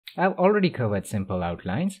I've already covered simple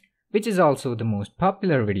outlines, which is also the most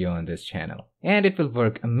popular video on this channel, and it will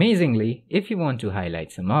work amazingly if you want to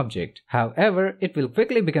highlight some object. However, it will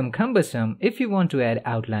quickly become cumbersome if you want to add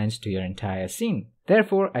outlines to your entire scene.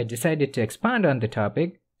 Therefore, I decided to expand on the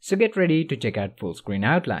topic, so get ready to check out full screen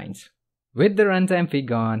outlines. With the runtime fee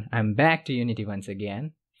gone, I'm back to Unity once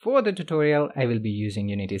again. For the tutorial, I will be using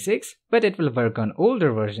Unity 6, but it will work on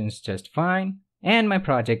older versions just fine, and my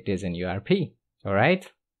project is in URP. Alright,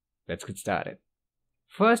 let's get started.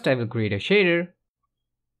 First, I will create a shader.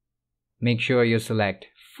 Make sure you select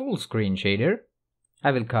full screen shader.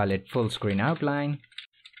 I will call it full screen outline.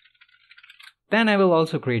 Then I will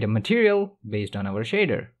also create a material based on our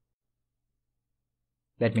shader.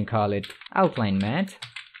 Let me call it outline matte.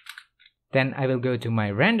 Then I will go to my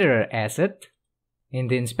renderer asset. In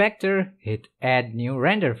the inspector, hit add new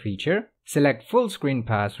render feature. Select full screen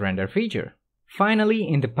pass render feature. Finally,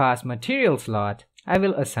 in the pass material slot, I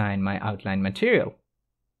will assign my outline material.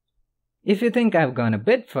 If you think I've gone a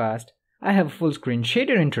bit fast, I have a full screen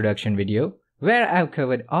shader introduction video where I've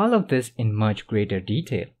covered all of this in much greater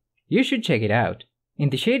detail. You should check it out.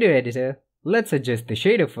 In the shader editor, let's adjust the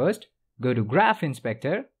shader first. Go to Graph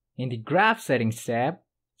Inspector. In the Graph Settings tab,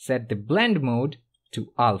 set the blend mode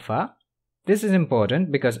to alpha. This is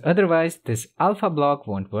important because otherwise this alpha block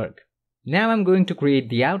won't work. Now I'm going to create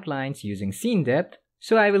the outlines using scene depth,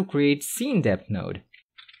 so I will create scene depth node.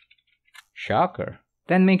 Shocker.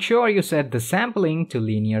 Then make sure you set the sampling to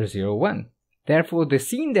linear 0, 1. Therefore, the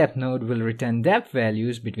scene depth node will return depth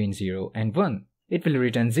values between 0 and 1. It will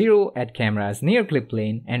return 0 at camera's near clip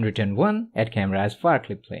plane and return 1 at camera's far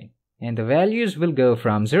clip plane. And the values will go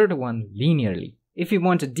from 0 to 1 linearly. If you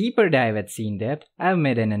want a deeper dive at scene depth, I've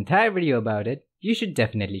made an entire video about it. You should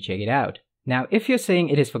definitely check it out. Now, if you're saying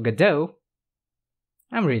it is for Godot,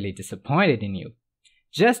 I'm really disappointed in you.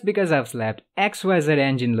 Just because I've slapped XYZ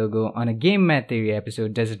engine logo on a Game Math Theory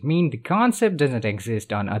episode doesn't mean the concept doesn't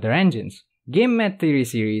exist on other engines. Game Math Theory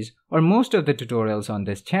series, or most of the tutorials on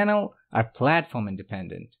this channel, are platform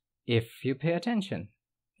independent, if you pay attention.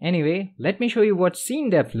 Anyway, let me show you what scene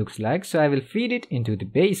depth looks like, so I will feed it into the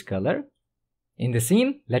base color. In the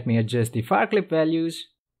scene, let me adjust the far clip values.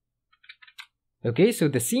 Okay, so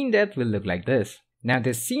the scene depth will look like this. Now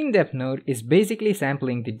this scene depth node is basically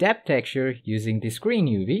sampling the depth texture using the screen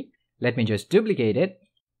UV. Let me just duplicate it.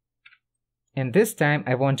 And this time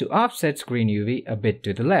I want to offset screen UV a bit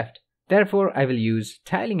to the left. Therefore, I will use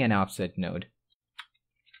tiling and offset node.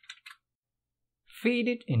 Feed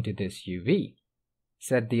it into this UV.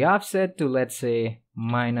 Set the offset to, let's say,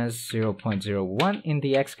 minus 0.01 in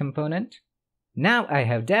the X component. Now I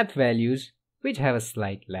have depth values which have a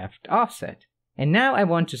slight left offset. And now I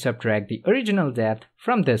want to subtract the original depth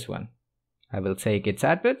from this one. I will take its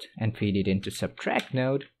output and feed it into subtract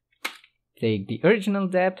node. Take the original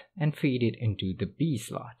depth and feed it into the B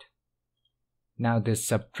slot. Now this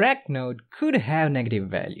subtract node could have negative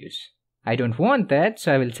values. I don't want that,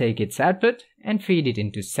 so I will take its output and feed it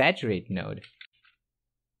into saturate node,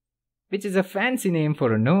 which is a fancy name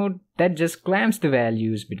for a node that just clamps the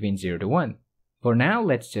values between 0 to 1. For now,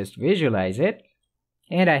 let's just visualize it.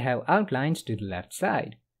 And I have outlines to the left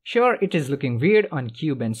side. Sure, it is looking weird on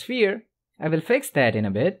cube and sphere. I will fix that in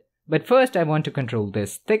a bit, but first I want to control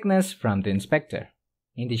this thickness from the inspector.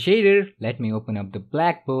 In the shader, let me open up the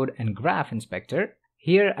blackboard and graph inspector.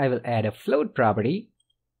 Here I will add a float property,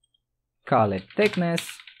 call it thickness,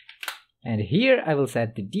 and here I will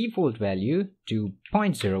set the default value to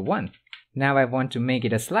 0.01. Now I want to make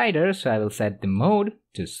it a slider, so I will set the mode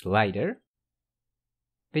to slider,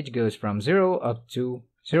 which goes from 0 up to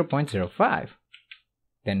 0.05.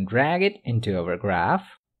 Then drag it into our graph.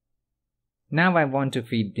 Now I want to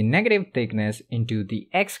feed the negative thickness into the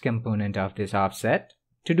X component of this offset.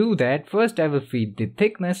 To do that, first I will feed the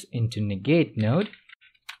thickness into negate node.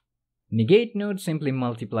 Negate node simply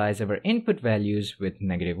multiplies our input values with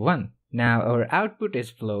 -1. Now our output is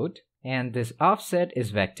float and this offset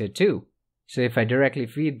is vector 2. So if I directly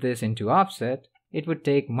feed this into offset, it would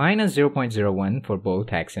take minus 0.01 for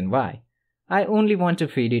both X and Y. I only want to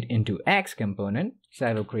feed it into X component, so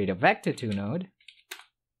I will create a vector 2 node,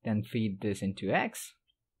 then feed this into X,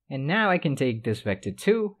 and now I can take this vector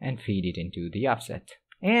 2 and feed it into the offset.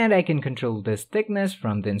 And I can control this thickness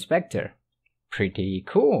from the inspector. Pretty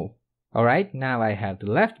cool! Alright, now I have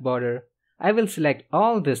the left border. I will select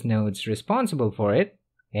all these nodes responsible for it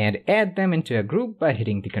and add them into a group by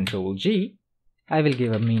hitting the Ctrl G. I will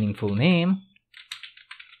give a meaningful name.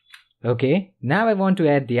 Okay, now I want to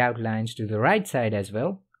add the outlines to the right side as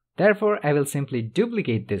well. Therefore, I will simply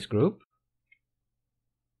duplicate this group.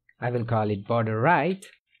 I will call it border right.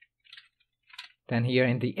 Then here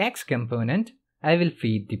in the X component, I will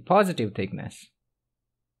feed the positive thickness.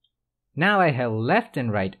 Now I have left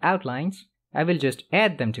and right outlines. I will just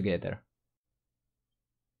add them together.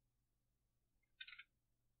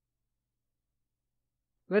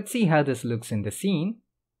 Let's see how this looks in the scene.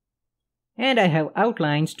 And I have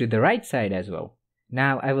outlines to the right side as well.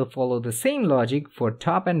 Now I will follow the same logic for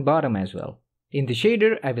top and bottom as well. In the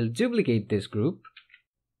shader, I will duplicate this group,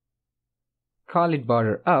 call it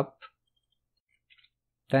border up.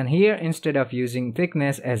 Then here, instead of using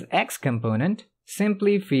thickness as X component,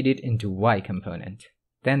 simply feed it into Y component.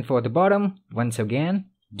 Then for the bottom, once again,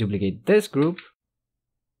 duplicate this group,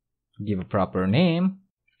 give a proper name.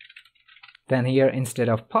 Then here, instead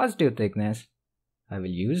of positive thickness, I will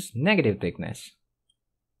use negative thickness.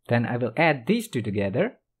 Then I will add these two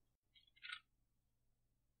together.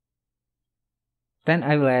 Then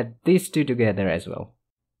I will add these two together as well.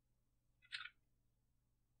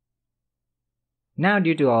 Now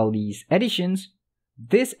due to all these additions,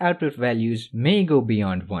 this output values may go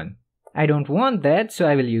beyond 1. I don't want that, so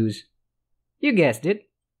I will use, you guessed it,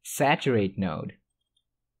 saturate node.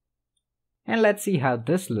 And let's see how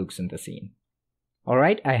this looks in the scene.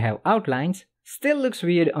 Alright, I have outlines. Still looks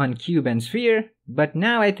weird on cube and sphere, but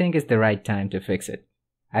now I think is the right time to fix it.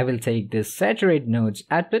 I will take this saturate node's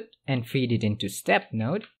output and feed it into step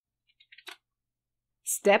node.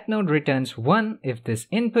 Step node returns 1 if this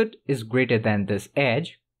input is greater than this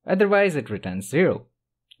edge, otherwise it returns 0.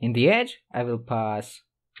 In the edge, I will pass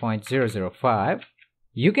 0.005.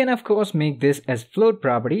 You can of course make this as float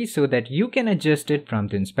property so that you can adjust it from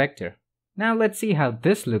the inspector. Now let's see how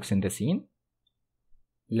this looks in the scene.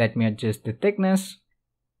 Let me adjust the thickness.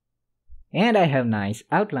 And I have nice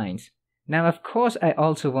outlines. Now of course I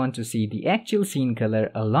also want to see the actual scene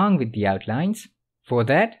color along with the outlines. For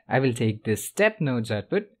that, I will take this step node's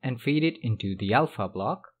output and feed it into the alpha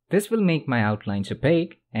block. This will make my outlines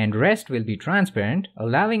opaque and rest will be transparent,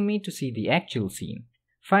 allowing me to see the actual scene.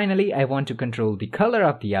 Finally, I want to control the color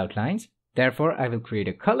of the outlines. Therefore, I will create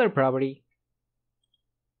a color property,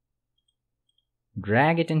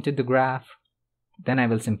 drag it into the graph. Then I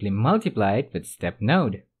will simply multiply it with step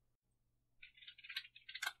node.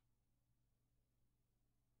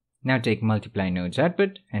 Now take multiply node's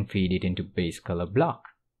output and feed it into base color block.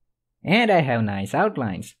 And I have nice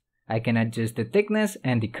outlines. I can adjust the thickness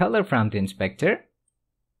and the color from the inspector.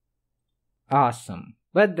 Awesome.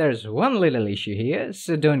 But there's one little issue here,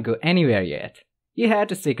 so don't go anywhere yet. You have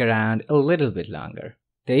to stick around a little bit longer.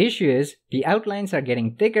 The issue is the outlines are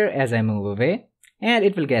getting thicker as I move away, and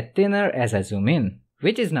it will get thinner as I zoom in,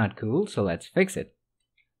 which is not cool, so let's fix it.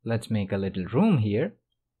 Let's make a little room here.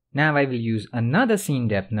 Now I will use another scene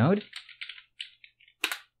depth node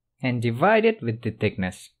and divide it with the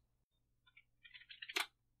thickness.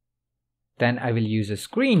 Then I will use a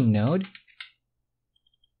screen node.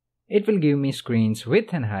 It will give me screen's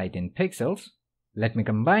width and height in pixels. Let me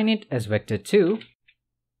combine it as vector 2.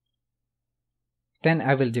 Then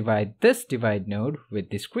I will divide this divide node with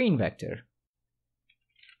the screen vector.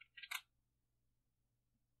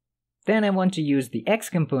 Then I want to use the X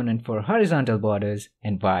component for horizontal borders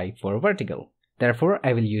and Y for vertical. Therefore,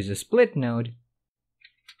 I will use a split node.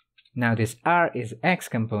 Now this R is X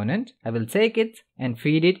component. I will take it and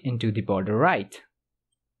feed it into the border right.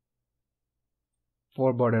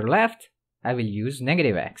 For border left, I will use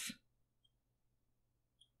negative X.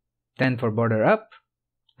 Then for border up,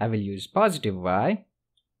 I will use positive Y.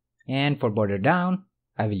 And for border down,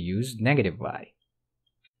 I will use negative Y.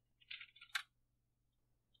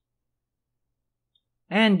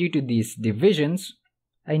 And due to these divisions,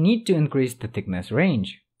 I need to increase the thickness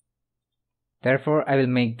range. Therefore, I will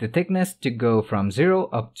make the thickness to go from 0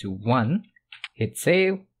 up to 1, hit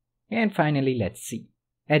save, and finally let's see.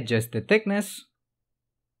 Adjust the thickness,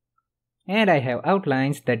 and I have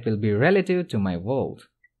outlines that will be relative to my world.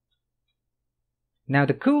 Now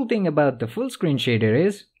the cool thing about the full screen shader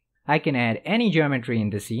is, I can add any geometry in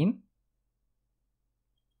the scene,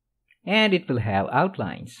 and it will have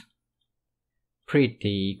outlines.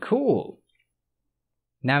 Pretty cool!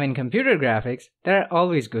 Now in computer graphics, there are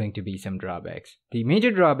always going to be some drawbacks. The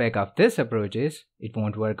major drawback of this approach is, it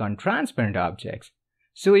won't work on transparent objects.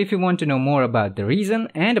 So if you want to know more about the reason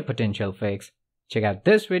and a potential fix, check out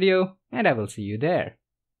this video and I will see you there.